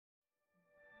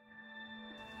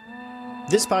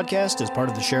This podcast is part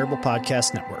of the Shareable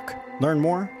Podcast Network. Learn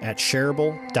more at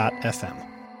shareable.fm.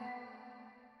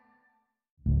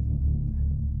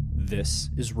 This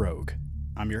is Rogue.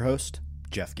 I'm your host,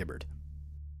 Jeff Gibbard.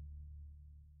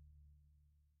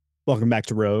 Welcome back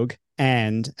to Rogue.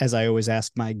 And as I always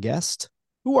ask my guest,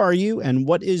 who are you and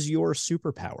what is your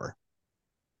superpower?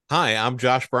 Hi, I'm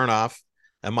Josh Bernoff,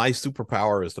 and my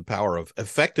superpower is the power of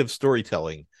effective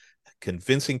storytelling,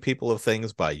 convincing people of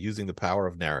things by using the power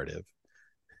of narrative.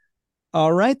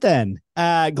 All right, then.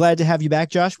 Glad to have you back,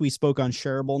 Josh. We spoke on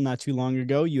Shareable not too long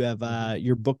ago. You have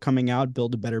your book coming out,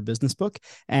 Build a Better Business Book,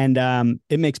 and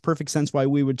it makes perfect sense why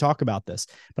we would talk about this.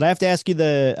 But I have to ask you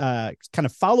the kind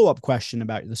of follow-up question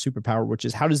about the superpower, which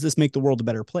is, how does this make the world a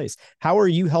better place? How are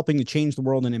you helping to change the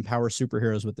world and empower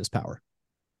superheroes with this power?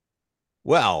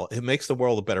 Well, it makes the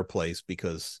world a better place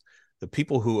because the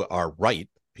people who are right,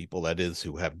 people that is,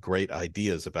 who have great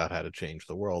ideas about how to change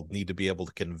the world, need to be able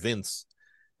to convince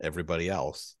everybody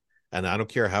else. And I don't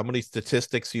care how many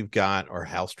statistics you've got or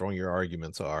how strong your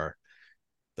arguments are,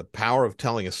 the power of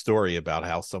telling a story about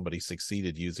how somebody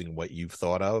succeeded using what you've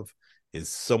thought of is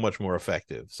so much more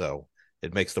effective. So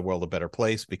it makes the world a better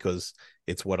place because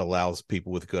it's what allows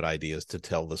people with good ideas to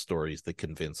tell the stories that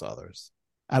convince others.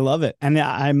 I love it. And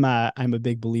I'm a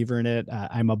big believer in it.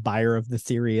 I'm a buyer of the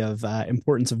theory of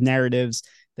importance of narratives.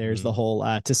 There's the whole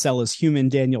to sell as human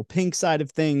Daniel Pink side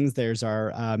of things. There's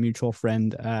our mutual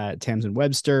friend Tamsin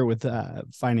Webster with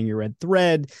Finding Your Red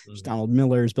Thread. There's Donald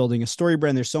Miller's Building a Story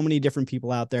Brand. There's so many different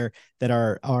people out there that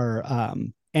are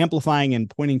amplifying and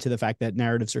pointing to the fact that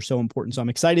narratives are so important. So I'm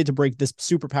excited to break this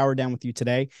superpower down with you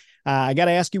today. I got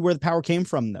to ask you where the power came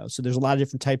from, though. So there's a lot of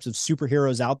different types of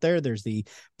superheroes out there. There's the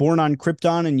born on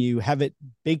Krypton and you have it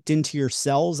baked into your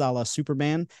cells, a la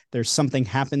Superman. There's something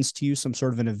happens to you, some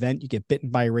sort of an event. You get bitten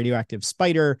by a radioactive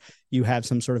spider. You have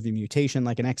some sort of a mutation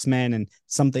like an X-Men and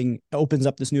something opens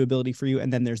up this new ability for you.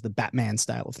 And then there's the Batman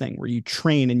style of thing where you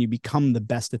train and you become the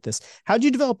best at this. How'd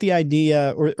you develop the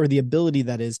idea or the ability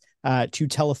that is to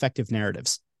tell effective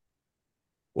narratives?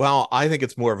 Well, I think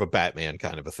it's more of a Batman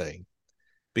kind of a thing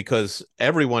because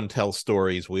everyone tells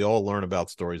stories. We all learn about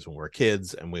stories when we're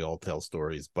kids and we all tell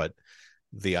stories. But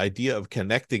the idea of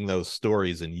connecting those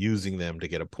stories and using them to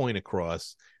get a point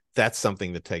across, that's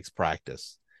something that takes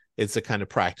practice. It's the kind of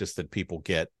practice that people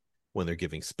get when they're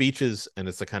giving speeches, and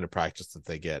it's the kind of practice that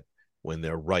they get when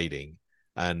they're writing.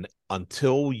 And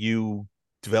until you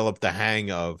develop the hang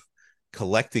of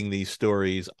collecting these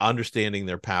stories, understanding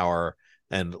their power,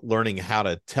 and learning how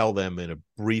to tell them in a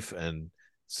brief and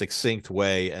succinct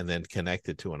way and then connect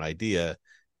it to an idea,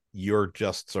 you're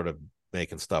just sort of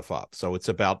making stuff up. So it's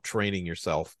about training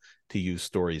yourself to use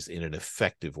stories in an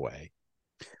effective way.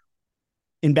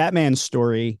 In Batman's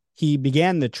story, he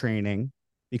began the training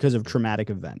because of traumatic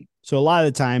event. So a lot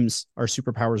of the times our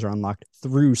superpowers are unlocked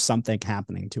through something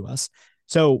happening to us.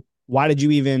 So why did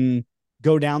you even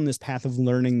go down this path of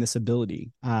learning this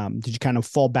ability? Did you kind of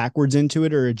fall backwards into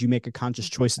it, or did you make a conscious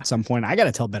choice at some point? I got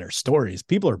to tell better stories.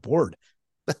 People are bored.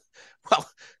 Well,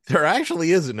 there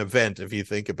actually is an event if you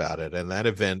think about it. And that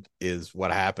event is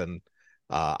what happened.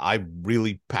 I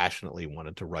really passionately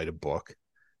wanted to write a book,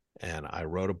 and I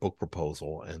wrote a book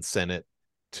proposal and sent it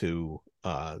to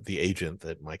the agent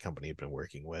that my company had been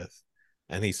working with.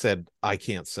 And he said, I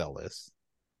can't sell this.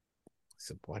 I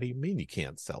said, what do you mean you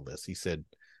can't sell this? He said,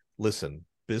 listen,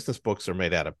 business books are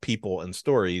made out of people and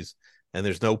stories, and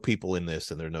there's no people in this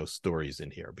and there are no stories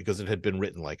in here, because it had been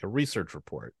written like a research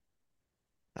report.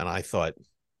 And I thought,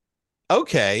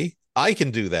 okay, I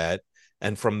can do that.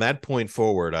 And from that point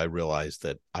forward, I realized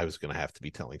that I was going to have to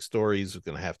be telling stories, was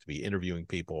going to have to be interviewing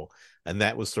people. And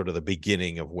that was sort of the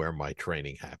beginning of where my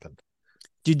training happened.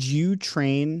 Did you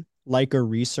train like a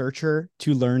researcher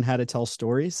to learn how to tell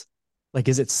stories? Like,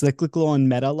 is it cyclical and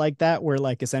meta like that, where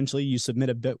like essentially you submit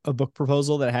a book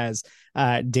proposal that has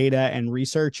data and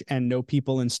research and no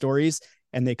people and stories,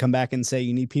 and they come back and say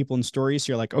you need people and stories?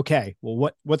 So you're like, okay,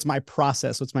 well, what's my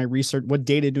process? What's my research? What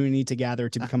data do we need to gather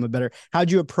to become a better?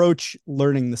 How'd you approach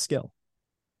learning the skill?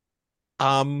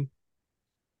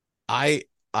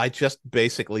 I just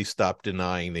basically stopped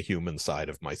denying the human side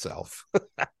of myself.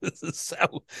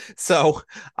 So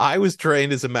I was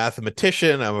trained as a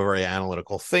mathematician. I'm a very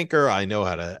analytical thinker. I know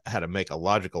how to make a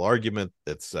logical argument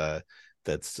that's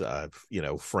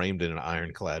framed in an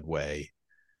ironclad way.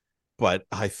 But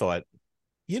I thought,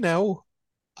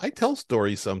 I tell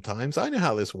stories sometimes. I know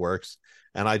how this works.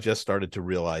 And I just started to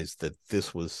realize that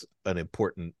this was an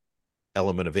important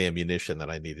element of ammunition that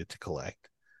I needed to collect.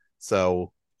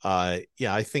 So I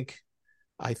think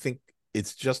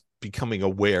it's just becoming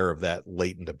aware of that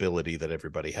latent ability that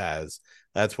everybody has.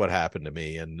 That's what happened to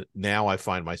me. And now I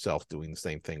find myself doing the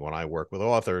same thing when I work with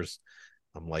authors.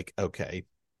 I'm like, okay,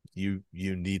 you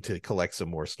need to collect some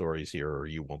more stories here or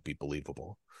you won't be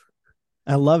believable.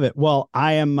 I love it. Well,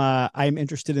 I am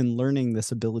interested in learning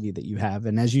this ability that you have.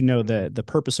 And as you know, the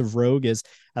purpose of Rogue is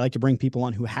I like to bring people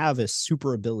on who have a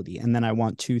super ability. And then I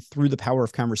want to, through the power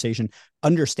of conversation,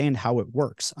 understand how it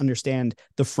works, understand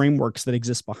the frameworks that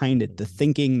exist behind it, the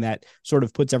thinking that sort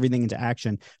of puts everything into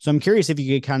action. So I'm curious if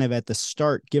you could kind of at the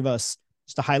start give us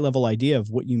just a high level idea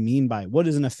of what you mean by what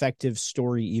does an effective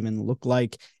story even look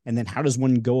like? And then how does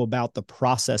one go about the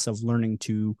process of learning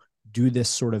to do this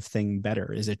sort of thing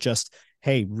better? Is it just,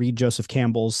 hey, read Joseph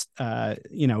Campbell's,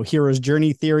 hero's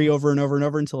journey theory over and over and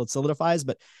over until it solidifies?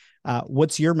 But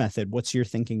what's your method? What's your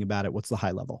thinking about it? What's the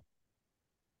high level?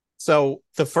 So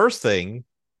the first thing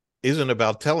isn't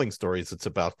about telling stories, it's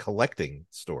about collecting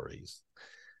stories.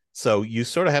 So you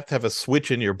sort of have to have a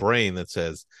switch in your brain that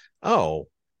says, oh,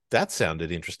 that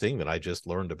sounded interesting that I just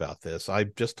learned about this. I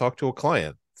just talked to a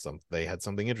client. They had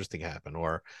something interesting happen,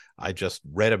 or I just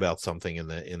read about something in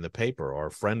the paper, or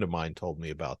a friend of mine told me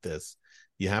about this.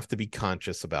 You have to be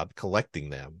conscious about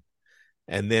collecting them.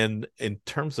 And then in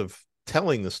terms of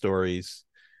telling the stories,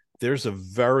 there's a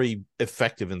very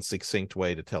effective and succinct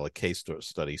way to tell a case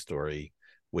study story,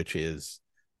 which is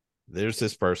there's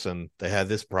this person, they had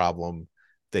this problem,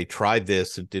 they tried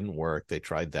this, it didn't work, they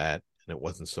tried that, and it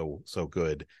wasn't so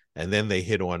good. And then they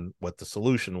hit on what the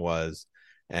solution was,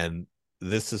 and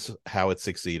this is how it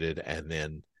succeeded, and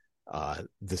then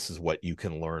this is what you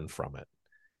can learn from it.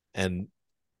 And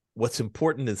what's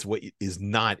important is what is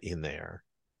not in there.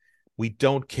 We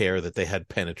don't care that they had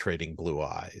penetrating blue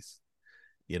eyes.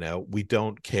 We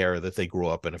don't care that they grew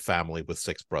up in a family with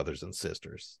 6 brothers and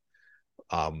sisters.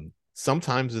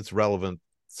 Sometimes it's relevant,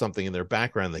 something in their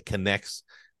background that connects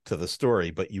to the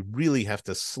story, but you really have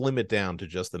to slim it down to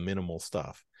just the minimal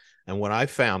stuff. And what I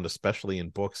found, especially in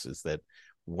books, is that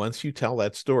once you tell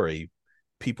that story,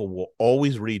 people will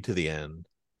always read to the end.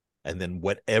 And then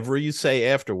whatever you say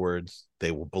afterwards,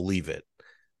 they will believe it.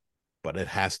 But it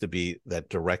has to be that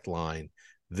direct line.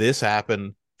 This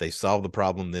happened. They solved the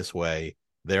problem this way.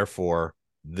 Therefore,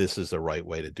 this is the right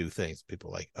way to do things. People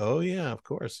are like, oh, yeah, of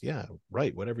course. Yeah,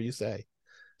 right. Whatever you say.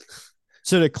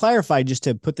 So to clarify, just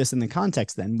to put this in the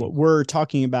context, then what we're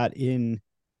talking about in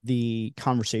the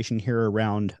conversation here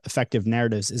around effective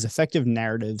narratives is effective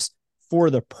narratives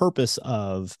for the purpose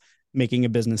of making a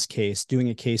business case, doing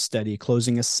a case study,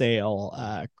 closing a sale,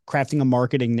 crafting a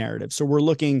marketing narrative. So we're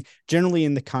looking generally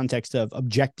in the context of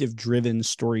objective driven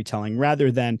storytelling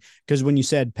rather than, because when you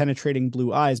said penetrating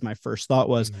blue eyes, my first thought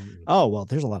was, oh, well,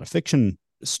 there's a lot of fiction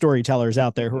storytellers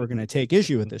out there who are going to take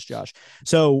issue with this, Josh.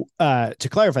 So to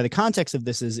clarify, the context of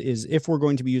this is if we're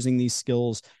going to be using these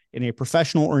skills in a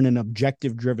professional or in an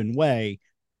objective driven way,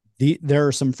 there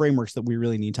are some frameworks that we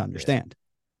really need to understand.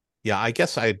 Yeah, I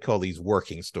guess I'd call these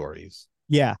working stories.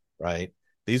 Yeah. Right.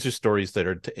 These are stories that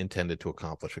are intended to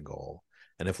accomplish a goal.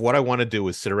 And if what I want to do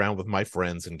is sit around with my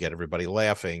friends and get everybody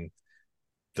laughing,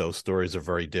 those stories are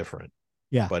very different.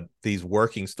 Yeah. But these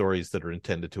working stories that are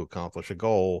intended to accomplish a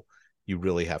goal, you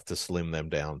really have to slim them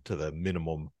down to the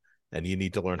minimum, and you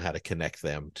need to learn how to connect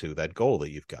them to that goal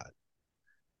that you've got.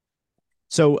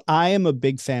 So I am a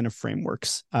big fan of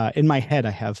frameworks. In my head,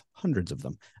 I have hundreds of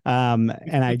them,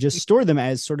 and I just store them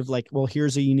as sort of like, well,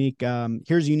 here's a unique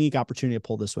opportunity to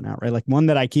pull this one out, right? Like one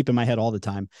that I keep in my head all the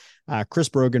time. Chris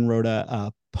Brogan wrote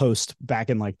a post back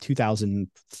in like 2000,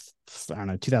 I don't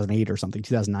know, 2008 or something,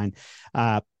 2009,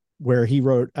 where he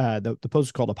wrote the post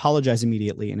was called "Apologize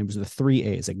Immediately," and it was the 3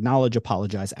 A's: acknowledge,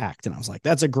 apologize, act. And I was like,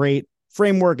 that's a great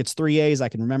framework. It's 3 A's. I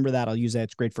can remember that. I'll use that.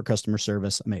 It's great for customer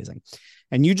service. Amazing.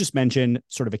 And you just mentioned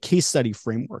sort of a case study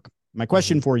framework. My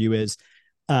question for you is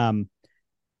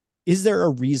there a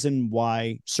reason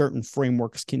why certain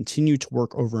frameworks continue to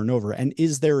work over and over? And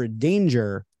is there a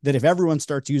danger that if everyone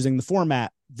starts using the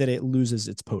format, that it loses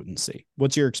its potency?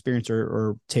 What's your experience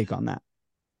or take on that?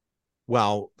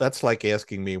 Well, that's like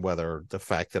asking me whether the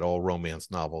fact that all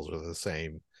romance novels are the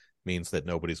same means that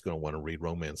nobody's going to want to read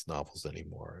romance novels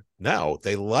anymore. No,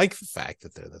 they like the fact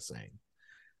that they're the same.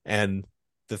 And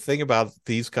the thing about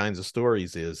these kinds of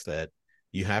stories is that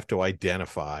you have to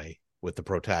identify with the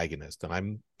protagonist.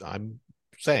 And I'm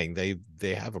saying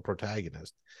they have a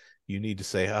protagonist. You need to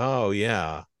say, oh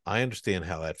yeah, I understand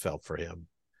how that felt for him.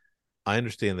 I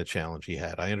understand the challenge he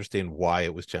had. I understand why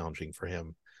it was challenging for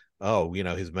him. Oh,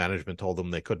 his management told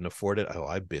him they couldn't afford it. Oh,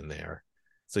 I've been there.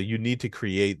 So you need to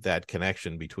create that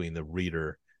connection between the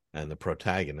reader and the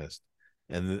protagonist.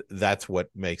 And that's what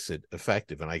makes it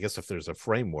effective. And I guess if there's a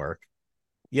framework,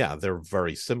 yeah, they're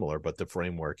very similar, but the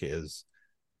framework is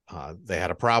they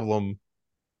had a problem.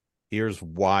 Here's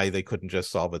why they couldn't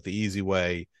just solve it the easy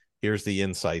way. Here's the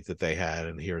insight that they had,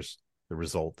 and here's the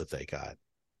result that they got.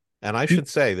 And I should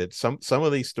say that some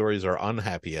of these stories are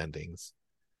unhappy endings.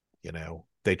 You know,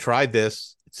 they tried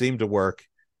this, it seemed to work,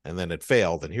 and then it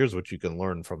failed. And here's what you can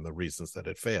learn from the reasons that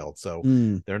it failed. So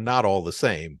Mm. they're not all the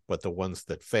same, but the ones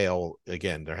that fail,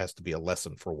 again, there has to be a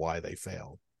lesson for why they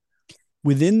failed.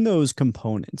 Within those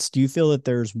components, do you feel that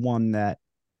there's one that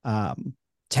um,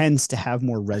 tends to have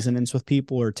more resonance with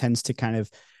people, or tends to kind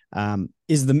of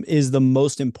is the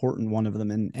most important one of them?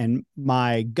 And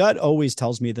my gut always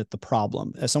tells me that the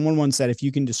problem, as someone once said, if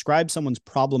you can describe someone's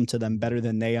problem to them better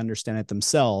than they understand it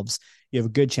themselves, you have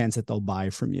a good chance that they'll buy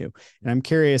from you. And I'm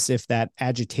curious if that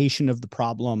agitation of the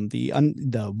problem, the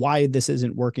why this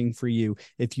isn't working for you,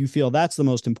 if you feel that's the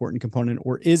most important component,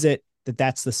 or is it that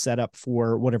that's the setup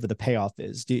for whatever the payoff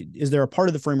is? Is there a part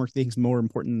of the framework that you think is more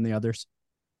important than the others?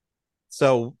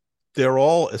 So they're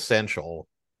all essential.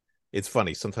 It's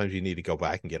funny. Sometimes you need to go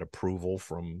back and get approval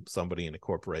from somebody in a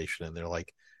corporation, and they're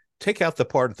like, take out the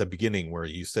part at the beginning where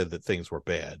you said that things were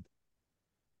bad.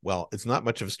 Well, it's not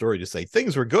much of a story to say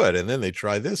things were good, and then they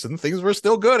try this and things were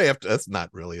still good after. That's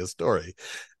not really a story.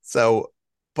 So,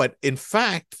 but in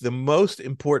fact, the most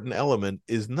important element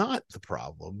is not the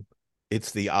problem,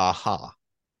 it's the aha.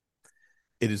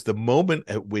 It is the moment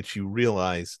at which you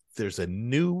realize there's a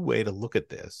new way to look at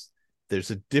this.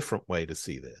 There's a different way to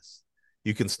see this.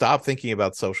 You can stop thinking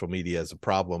about social media as a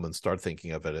problem and start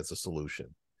thinking of it as a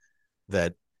solution.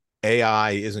 That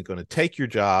AI isn't going to take your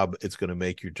job, it's going to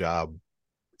make your job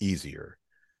easier.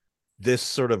 This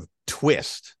sort of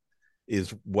twist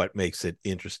is what makes it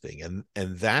interesting.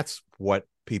 And that's what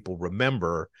people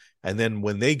remember. And then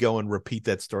when they go and repeat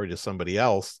that story to somebody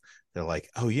else, they're like,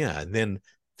 oh yeah. And then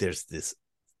there's this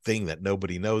thing that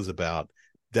nobody knows about.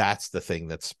 That's the thing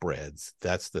that spreads.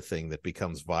 That's the thing that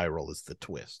becomes viral, is the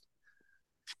twist.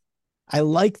 I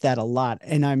like that a lot.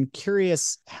 And I'm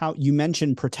curious how you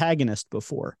mentioned protagonist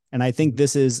before. And I think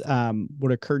this is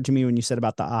what occurred to me when you said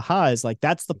about the aha is like,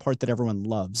 that's the part that everyone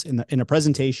loves in a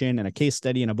presentation and a case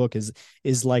study in a book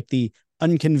is like the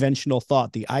unconventional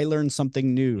thought, the I learned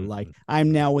something new, like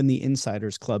I'm now in the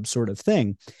insiders club sort of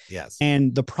thing. Yes.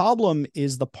 And the problem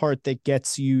is the part that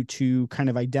gets you to kind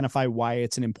of identify why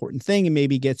it's an important thing, and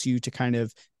maybe gets you to kind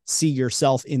of see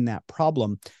yourself in that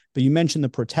problem. But you mentioned the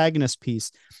protagonist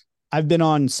piece. I've been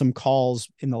on some calls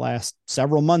in the last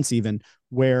several months, even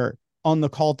where on the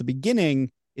call at the beginning,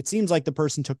 it seems like the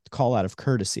person took the call out of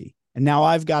courtesy. And now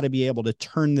I've got to be able to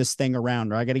turn this thing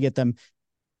around, or I got to get them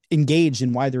engaged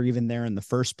in why they're even there in the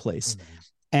first place.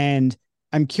 And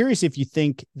I'm curious if you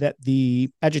think that the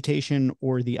agitation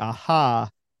or the aha,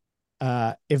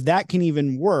 if that can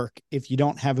even work if you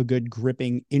don't have a good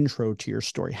gripping intro to your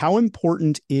story. How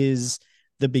important is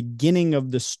the beginning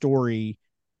of the story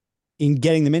in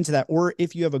getting them into that? Or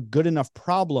if you have a good enough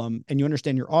problem and you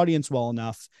understand your audience well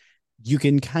enough, you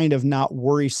can kind of not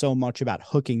worry so much about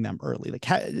hooking them early. Like,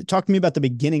 talk to me about the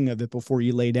beginning of it before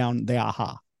you lay down the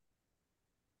aha.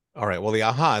 All right. Well, the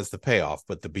aha is the payoff,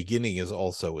 but the beginning is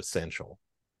also essential,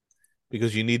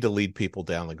 because you need to lead people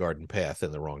down the garden path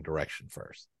in the wrong direction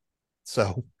first.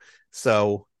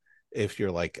 So if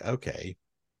you're like, okay,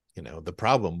 the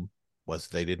problem was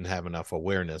they didn't have enough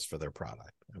awareness for their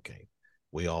product. Okay.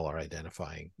 We all are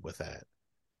identifying with that.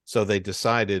 So they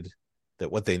decided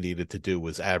that what they needed to do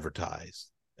was advertise.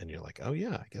 And you're like, oh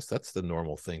yeah, I guess that's the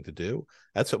normal thing to do.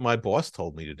 That's what my boss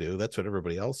told me to do. That's what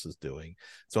everybody else is doing.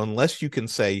 So unless you can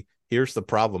say, here's the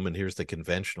problem and here's the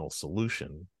conventional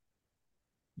solution,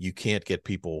 you can't get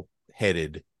people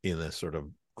headed in a sort of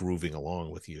grooving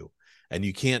along with you. And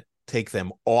you can't take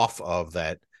them off of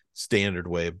that standard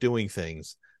way of doing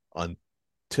things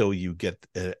until you get,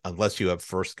 unless you have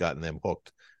first gotten them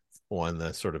hooked on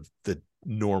the sort of the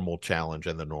normal challenge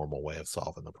and the normal way of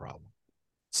solving the problem.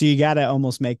 So you got to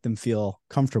almost make them feel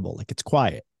comfortable, like it's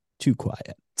quiet, too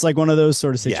quiet. It's like one of those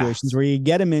sort of situations where you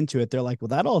get them into it. They're like, well,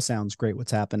 that all sounds great.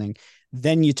 What's happening?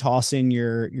 Then you toss in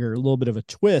your little bit of a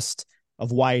twist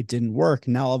of why it didn't work.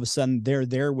 Now all of a sudden they're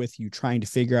there with you trying to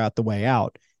figure out the way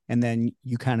out. And then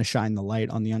you kind of shine the light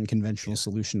on the unconventional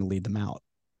solution to lead them out.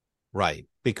 Right.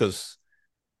 Because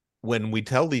when we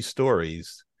tell these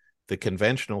stories, the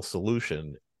conventional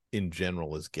solution in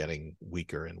general is getting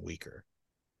weaker and weaker.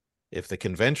 If the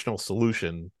conventional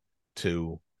solution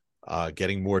to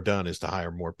getting more done is to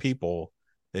hire more people,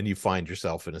 then you find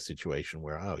yourself in a situation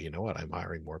where, oh, you know what, I'm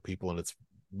hiring more people and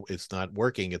it's not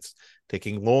working. It's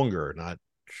taking longer, not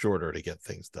shorter, to get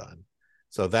things done.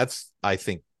 So that's, I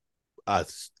think, a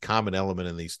common element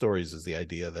in these stories is the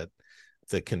idea that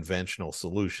the conventional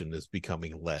solution is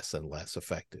becoming less and less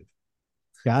effective.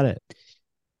 Got it.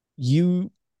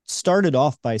 You started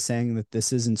off by saying that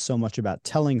this isn't so much about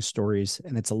telling stories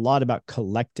and it's a lot about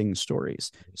collecting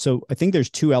stories. So I think there's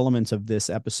two elements of this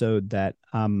episode that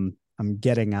I'm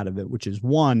getting out of it, which is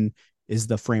one is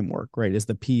the framework, right? Is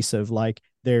the piece of like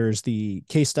there's the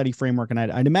case study framework, and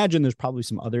I'd imagine there's probably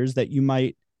some others that you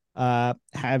might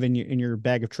have in your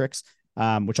bag of tricks.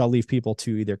 Which I'll leave people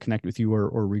to either connect with you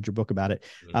or read your book about it.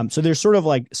 So there's sort of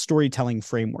like storytelling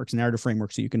frameworks, narrative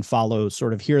frameworks that you can follow.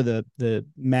 Sort of here the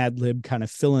Mad Lib kind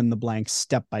of fill in the blanks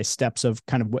step by steps of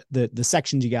kind of what the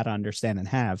sections you got to understand and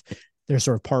have. They're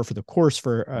sort of par for the course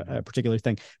for a particular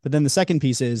thing. But then the second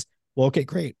piece is, well, okay,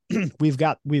 great, we've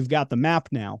got the map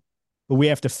now, but we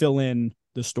have to fill in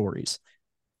the stories.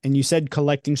 And you said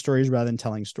collecting stories rather than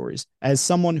telling stories. As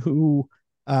someone who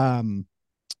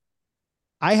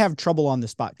I have trouble on the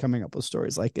spot coming up with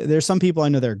stories. Like there's some people I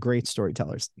know they're great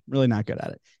storytellers, really not good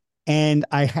at it. And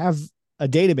I have a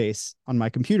database on my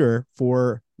computer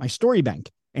for my story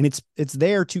bank, and it's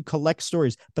there to collect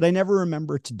stories, but I never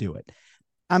remember to do it.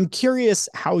 I'm curious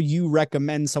how you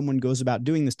recommend someone goes about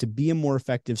doing this to be a more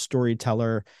effective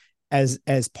storyteller as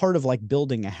part of like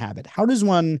building a habit. How does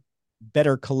one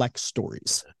better collect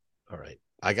stories? All right.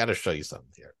 I got to show you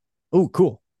something here. Oh,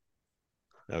 cool.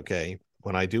 Okay.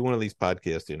 When I do one of these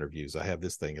podcast interviews, I have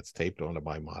this thing. It's taped onto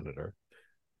my monitor.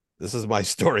 This is my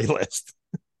story list.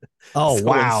 Oh, so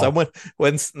wow.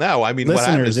 I mean,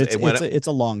 Listeners, what happens? it's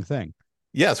a long thing.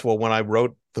 Yes. Well, when I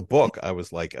wrote the book, I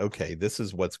was like, okay, this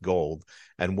is what's gold.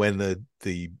 And when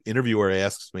the interviewer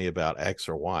asks me about X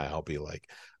or Y, I'll be like,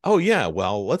 oh, yeah,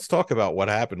 well, let's talk about what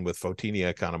happened with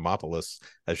Fotinia Economopoulos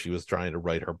as she was trying to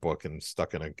write her book and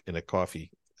stuck in a coffee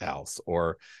house.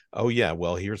 Or, oh, yeah,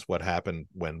 well, here's what happened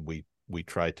when we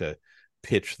tried to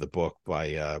pitch the book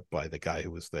by the guy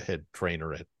who was the head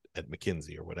trainer at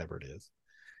McKinsey or whatever it is.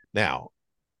 Now,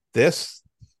 this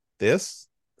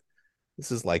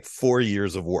is like 4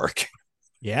 years of work.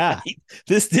 Yeah.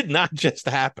 This did not just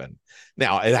happen.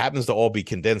 Now, it happens to all be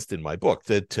condensed in my book.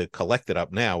 To collect it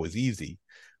up now is easy.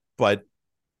 But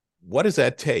what does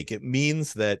that take? It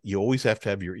means that you always have to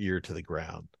have your ear to the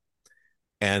ground.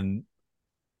 And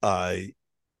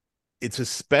it's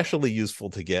especially useful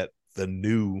to get the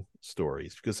new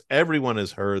stories because everyone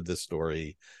has heard the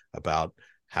story about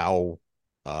how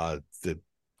the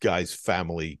guy's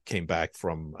family came back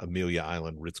from Amelia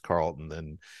Island, Ritz-Carlton,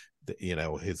 and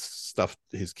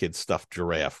his kid's stuffed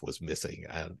giraffe was missing,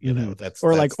 and that's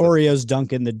like Oreos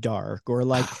dunk in the dark, or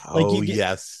like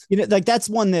yes, like that's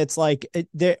one that's like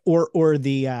or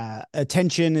the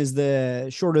attention is the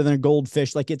shorter than a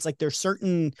goldfish. Like it's like there's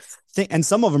certain thing, and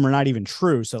some of them are not even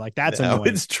true. So like that's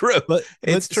annoying. It's true, but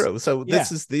it's true. So yeah.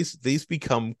 these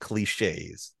become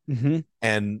cliches, mm-hmm.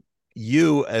 and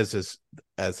you as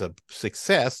a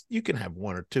success, you can have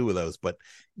one or two of those, but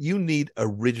you need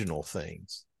original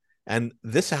things. And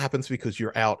this happens because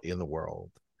you're out in the world.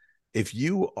 If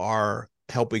you are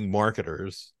helping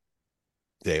marketers,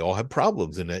 they all have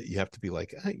problems in it. You have to be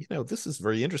like, hey, this is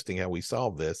very interesting how we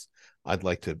solve this. I'd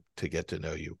like to get to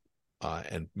know you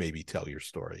and maybe tell your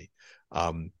story.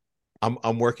 I'm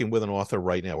working with an author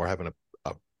right now. We're having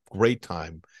a great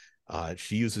time.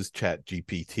 She uses Chat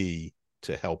GPT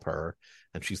to help her.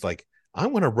 And she's like, I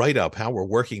want to write up how we're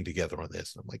working together on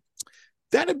this. And I'm like,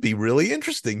 that'd be really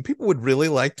interesting. People would really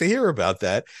like to hear about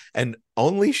that. And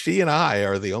only she and I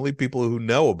are the only people who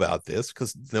know about this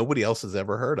because nobody else has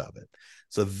ever heard of it.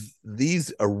 So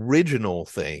these original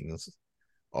things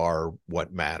are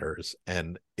what matters.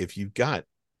 And if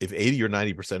 80 or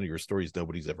 90% of your stories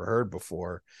nobody's ever heard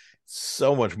before,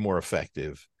 so much more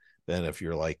effective than if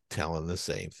you're like telling the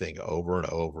same thing over and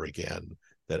over again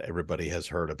that everybody has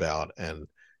heard about. And,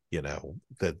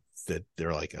 that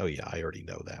they're like, oh yeah, I already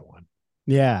know that one.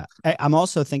 Yeah. I'm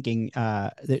also thinking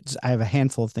I have a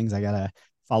handful of things I got to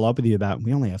follow up with you about.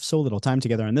 We only have so little time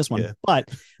together on this one, yeah. But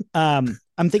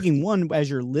I'm thinking one, as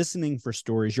you're listening for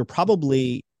stories, you're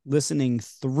probably listening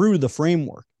through the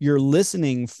framework. You're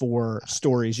listening for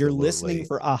stories. You're listening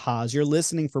for ahas. You're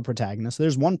listening for protagonists.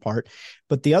 There's one part.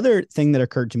 But the other thing that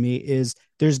occurred to me is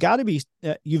there's got to be,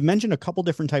 you've mentioned a couple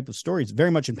different types of stories,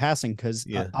 very much in passing, because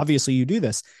obviously you do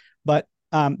this, but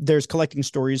there's collecting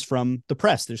stories from the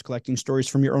press. There's collecting stories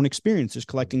from your own experience. There's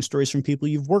collecting stories from people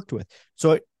you've worked with.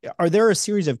 So are there a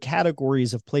series of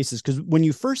categories of places? Because when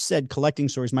you first said collecting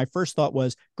stories, my first thought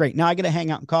was, great, now I got to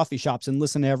hang out in coffee shops and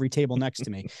listen to every table next to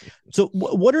me. So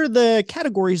what are the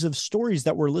categories of stories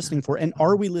that we're listening for? And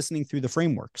are we listening through the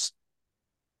frameworks?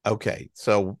 Okay.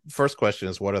 So first question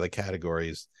is, what are the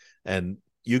categories? And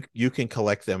you can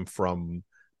collect them from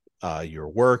your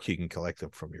work. You can collect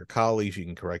them from your colleagues. You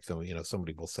can correct them.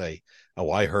 Somebody will say,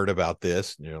 "Oh, I heard about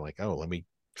this," and you're like, "Oh, let me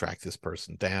track this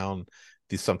person down."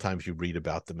 Sometimes you read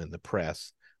about them in the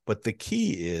press, but the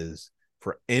key is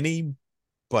for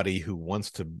anybody who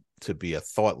wants to be a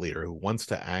thought leader, who wants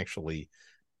to actually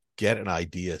get an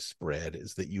idea spread,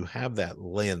 is that you have that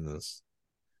lens.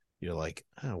 You're like,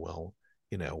 oh well,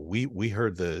 we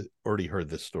already heard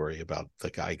this story about the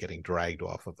guy getting dragged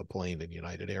off of the plane in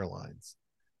United Airlines,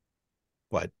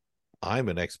 but I'm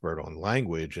an expert on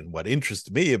language, and what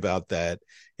interests me about that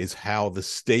is how the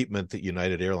statement that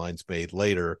United Airlines made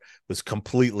later was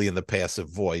completely in the passive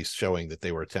voice, showing that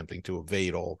they were attempting to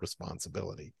evade all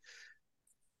responsibility.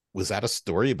 Was that a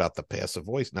story about the passive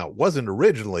voice? Now, it wasn't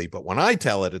originally, but when I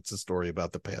tell it, it's a story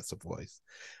about the passive voice.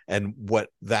 And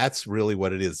that's really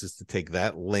what it is to take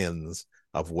that lens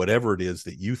of whatever it is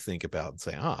that you think about and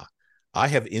say, I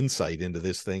have insight into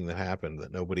this thing that happened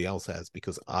that nobody else has,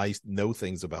 because I know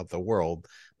things about the world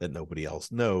that nobody else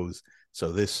knows.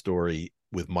 So this story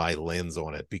with my lens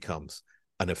on it becomes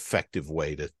an effective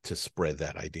way to spread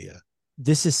that idea.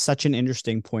 This is such an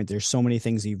interesting point. There's so many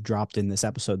things you've dropped in this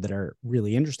episode that are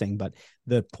really interesting, but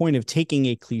the point of taking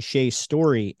a cliche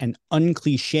story and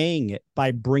unclichéing it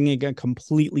by bringing a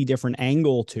completely different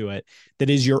angle to it that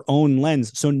is your own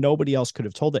lens, so nobody else could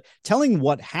have told it. Telling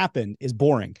what happened is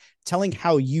boring. Telling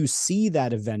how you see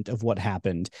that event of what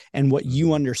happened and what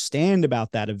you understand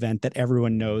about that event that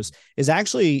everyone knows is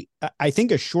actually, I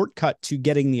think, a shortcut to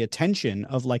getting the attention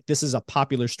of, like, this is a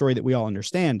popular story that we all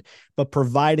understand, but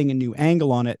providing a new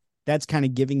angle on it, that's kind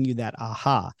of giving you that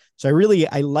aha. So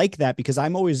I like that, because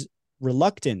I'm always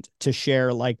reluctant to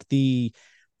share like the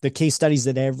case studies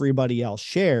that everybody else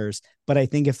shares. But I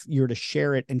think if you're to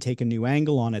share it and take a new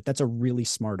angle on it, that's a really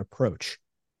smart approach.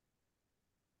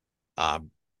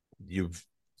 You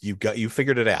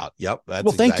figured it out. Yep, that's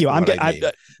well, thank exactly you.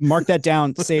 I Mark that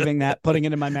down, saving that, putting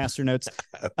it in my master notes.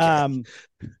 Okay.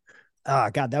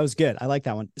 God, that was good. I like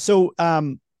that one. So,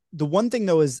 the one thing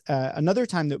though is another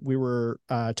time that we were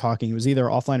talking, it was either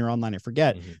offline or online, I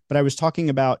forget, but I was talking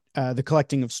about the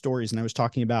collecting of stories, and I was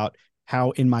talking about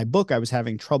how in my book I was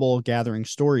having trouble gathering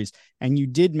stories, and you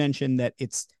did mention that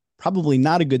it's probably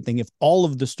not a good thing if all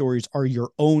of the stories are your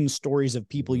own stories of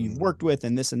people you've worked with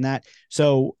and this and that.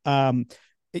 So,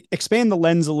 expand the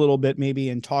lens a little bit maybe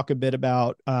and talk a bit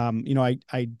about,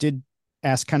 I did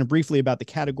ask kind of briefly about the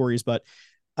categories, but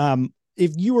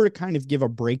if you were to kind of give a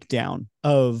breakdown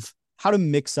of how to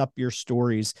mix up your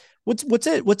stories, what's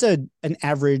an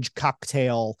average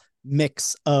cocktail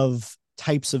mix of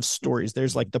types of stories?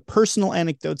 There's like the personal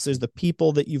anecdotes, there's the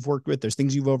people that you've worked with, there's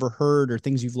things you've overheard or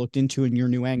things you've looked into in your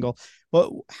new angle.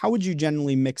 But how would you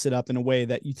generally mix it up in a way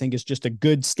that you think is just a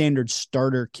good standard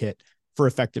starter kit for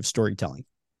effective storytelling?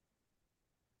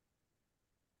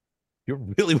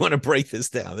 You really want to break this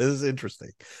down. This is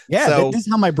interesting. Yeah, So, this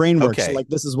is how my brain works. okay. So like,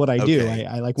 this is what I do. Okay.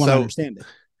 I like want to So, understand it.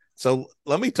 so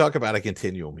let me talk about a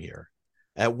continuum here.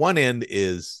 At one end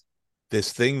is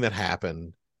this thing that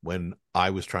happened when I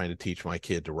was trying to teach my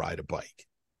kid to ride a bike.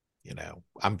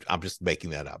 I'm just making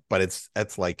that up, but it's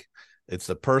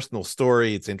a personal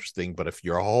story. It's interesting, but if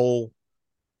your whole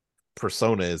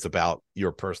persona is about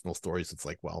your personal stories, it's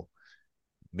like, well,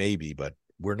 maybe, but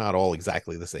we're not all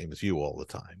exactly the same as you all the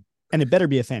time. And it better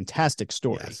be a fantastic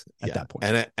story at that point.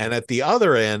 And at the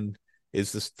other end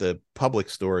is the public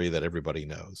story that everybody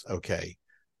knows. Okay,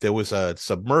 there was a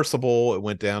submersible. It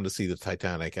went down to see the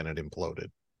Titanic and it imploded.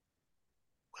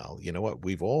 Well, you know what?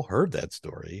 We've all heard that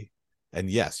story. And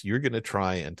yes, you're going to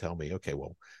try and tell me, okay,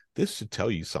 well, this should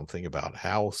tell you something about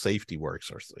how safety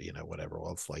works, or whatever.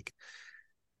 Well, it's like,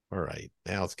 all right,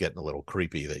 now it's getting a little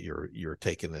creepy that you're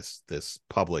taking this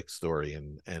public story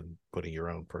and putting your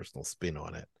own personal spin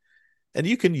on it. And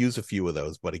you can use a few of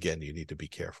those, but again, you need to be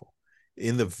careful.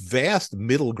 In the vast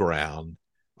middle ground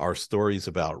are stories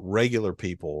about regular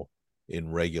people in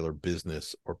regular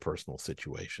business or personal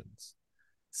situations.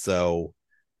 So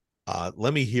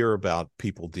let me hear about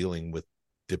people dealing with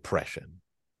depression,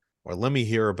 or let me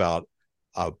hear about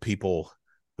people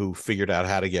who figured out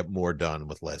how to get more done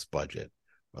with less budget,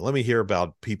 or let me hear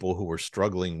about people who were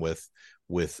struggling with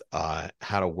how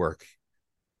to work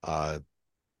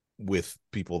with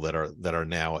people that are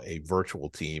now a virtual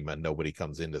team and nobody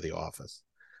comes into the office.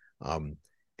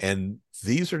 And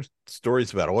these are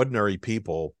stories about ordinary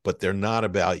people, but they're not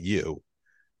about you.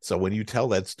 So when you tell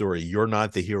that story, you're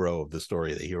not the hero of the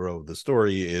story. The hero of the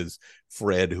story is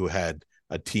Fred, who had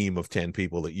a team of 10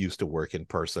 people that used to work in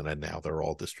person, and now they're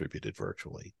all distributed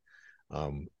virtually.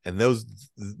 And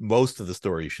most of the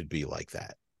story should be like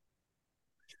that.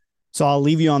 So I'll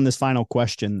leave you on this final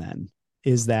question then,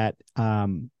 is that,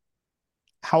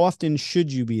 how how often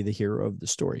should you be the hero of the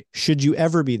story? Should you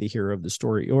ever be the hero of the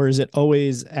story? Or is it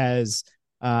always as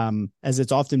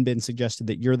it's often been suggested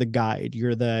that you're the guide,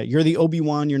 you're the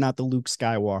Obi-Wan, you're not the Luke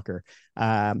Skywalker.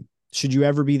 Should you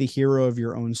ever be the hero of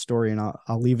your own story? And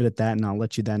I'll leave it at that, and I'll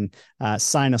let you then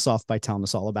sign us off by telling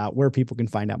us all about where people can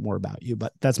find out more about you.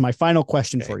 But that's my final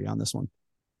question for you on this one.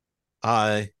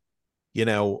 You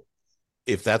know,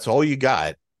 if that's all you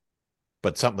got,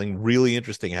 but something really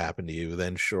interesting happened to you,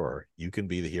 then sure, you can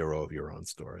be the hero of your own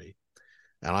story.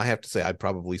 And I have to say, I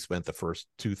probably spent the first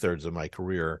 2/3 of my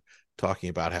career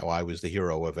talking about how I was the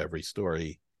hero of every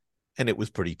story. And it was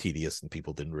pretty tedious and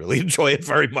people didn't really enjoy it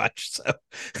very much. So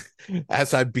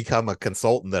as I've become a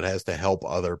consultant that has to help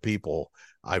other people,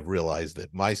 I've realized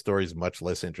that my story is much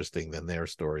less interesting than their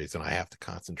stories. And I have to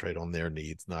concentrate on their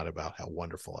needs, not about how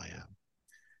wonderful I am.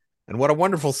 And what a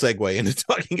wonderful segue into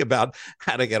talking about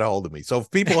how to get a hold of me. So if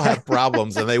people have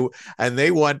problems and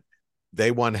they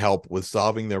want help with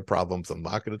solving their problems, I'm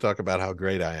not going to talk about how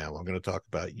great I am. I'm going to talk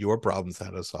about your problems,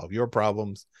 how to solve your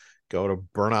problems. Go to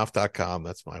bernoff.com.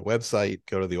 That's my website.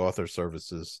 Go to the author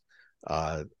services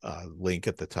link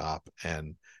at the top,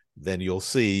 and then you'll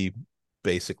see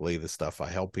basically the stuff I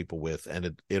help people with.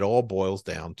 And it all boils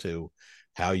down to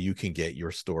how you can get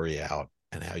your story out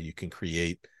and how you can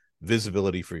create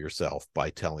visibility for yourself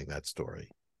by telling that story.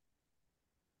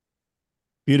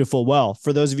 Beautiful. Well,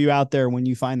 for those of you out there, when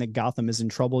you find that Gotham is in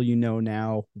trouble, you know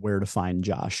now where to find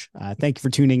Josh. Thank you for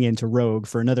tuning in to Rogue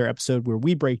for another episode where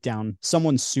we break down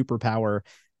someone's superpower,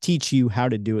 teach you how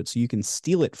to do it so you can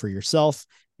steal it for yourself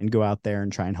and go out there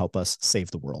and try and help us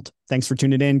save the world. Thanks for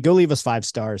tuning in. Go leave us 5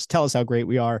 stars. Tell us how great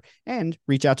we are and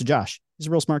reach out to Josh. He's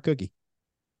a real smart cookie.